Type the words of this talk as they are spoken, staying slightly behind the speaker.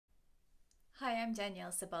Hi, I'm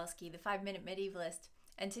Danielle Sabalski, the 5-Minute Medievalist,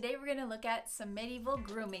 and today we're going to look at some medieval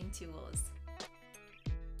grooming tools.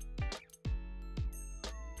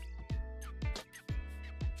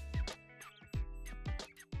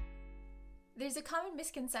 There's a common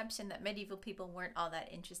misconception that medieval people weren't all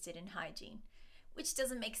that interested in hygiene, which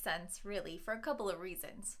doesn't make sense, really, for a couple of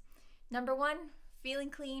reasons. Number one,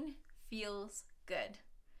 feeling clean feels good.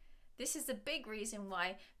 This is a big reason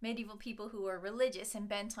why medieval people who were religious and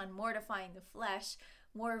bent on mortifying the flesh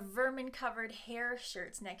wore vermin-covered hair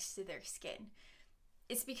shirts next to their skin.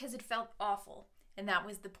 It's because it felt awful, and that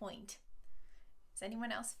was the point. Is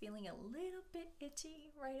anyone else feeling a little bit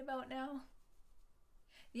itchy right about now?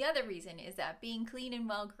 The other reason is that being clean and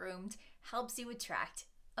well-groomed helps you attract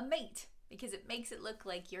a mate, because it makes it look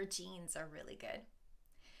like your genes are really good.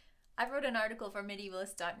 I wrote an article for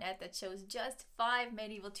medievalist.net that shows just 5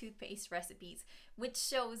 medieval toothpaste recipes, which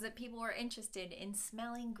shows that people were interested in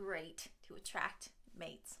smelling great to attract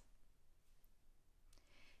mates.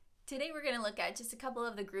 Today we're going to look at just a couple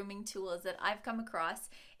of the grooming tools that I've come across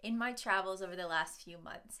in my travels over the last few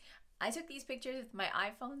months. I took these pictures with my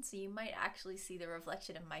iPhone, so you might actually see the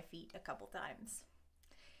reflection of my feet a couple times.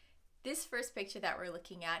 This first picture that we're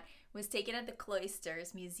looking at was taken at the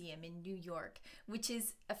Cloisters Museum in New York, which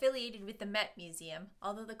is affiliated with the Met Museum,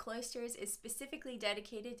 although the Cloisters is specifically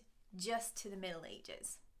dedicated just to the Middle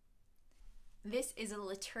Ages. This is a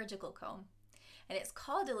liturgical comb, and it's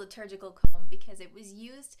called a liturgical comb because it was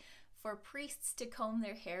used for priests to comb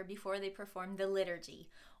their hair before they performed the liturgy,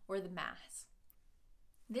 or the Mass.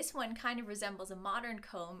 This one kind of resembles a modern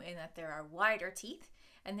comb in that there are wider teeth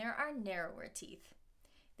and there are narrower teeth.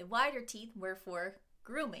 The wider teeth were for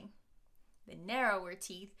grooming. The narrower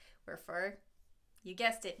teeth were for, you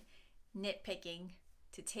guessed it, nitpicking,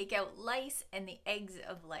 to take out lice and the eggs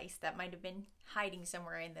of lice that might have been hiding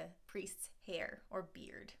somewhere in the priest's hair or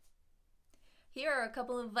beard. Here are a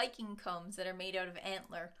couple of Viking combs that are made out of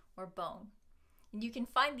antler or bone. And you can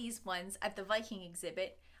find these ones at the Viking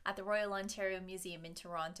exhibit at the Royal Ontario Museum in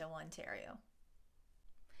Toronto, Ontario.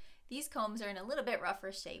 These combs are in a little bit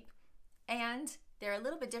rougher shape, and they're a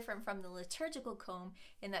little bit different from the liturgical comb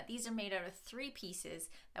in that these are made out of 3 pieces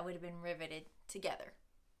that would have been riveted together.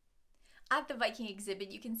 At the Viking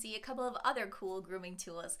exhibit, you can see a couple of other cool grooming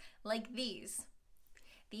tools, like these.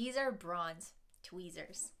 These are bronze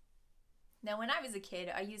tweezers. Now, when I was a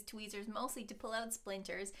kid, I used tweezers mostly to pull out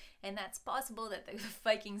splinters, and that's possible that the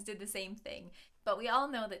Vikings did the same thing. But we all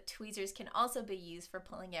know that tweezers can also be used for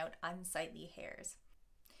pulling out unsightly hairs.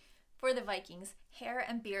 For the Vikings, hair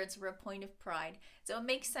and beards were a point of pride, so it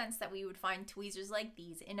makes sense that we would find tweezers like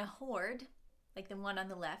these in a hoard, like the one on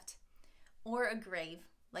the left, or a grave,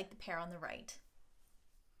 like the pair on the right.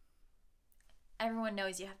 Everyone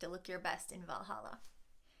knows you have to look your best in Valhalla.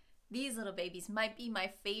 These little babies might be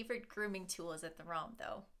my favorite grooming tools at the ROM,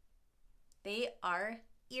 though. They are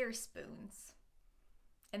ear spoons,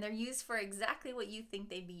 and they're used for exactly what you think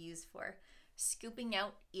they'd be used for, scooping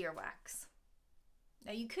out earwax.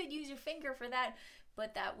 Now, you could use your finger for that,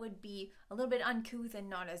 but that would be a little bit uncouth and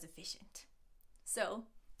not as efficient. So,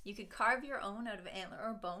 you could carve your own out of antler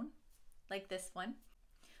or bone, like this one,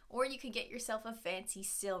 or you could get yourself a fancy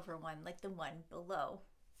silver one, like the one below.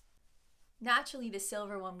 Naturally, the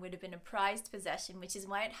silver one would have been a prized possession, which is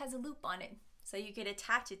why it has a loop on it, so you could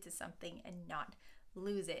attach it to something and not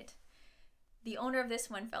lose it. The owner of this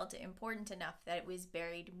one felt it important enough that it was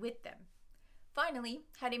buried with them. Finally,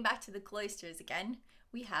 heading back to the cloisters again,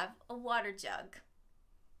 we have a water jug.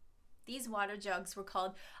 These water jugs were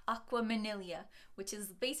called aqua manilia, which is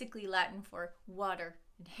basically Latin for water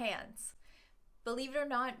and hands. Believe it or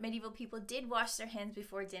not, medieval people did wash their hands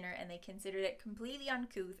before dinner, and they considered it completely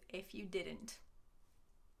uncouth if you didn't.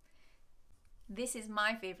 This is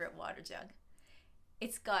my favorite water jug.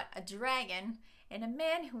 It's got a dragon and a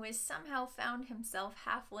man who has somehow found himself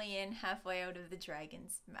halfway in, halfway out of the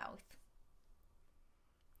dragon's mouth.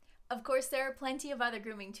 Of course, there are plenty of other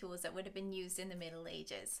grooming tools that would have been used in the Middle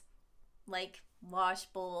Ages, like wash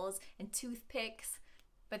bowls and toothpicks,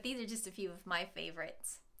 but these are just a few of my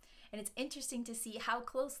favorites. And it's interesting to see how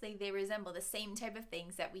closely they resemble the same type of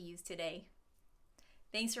things that we use today.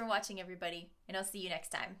 Thanks for watching, everybody, and I'll see you next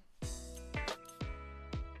time.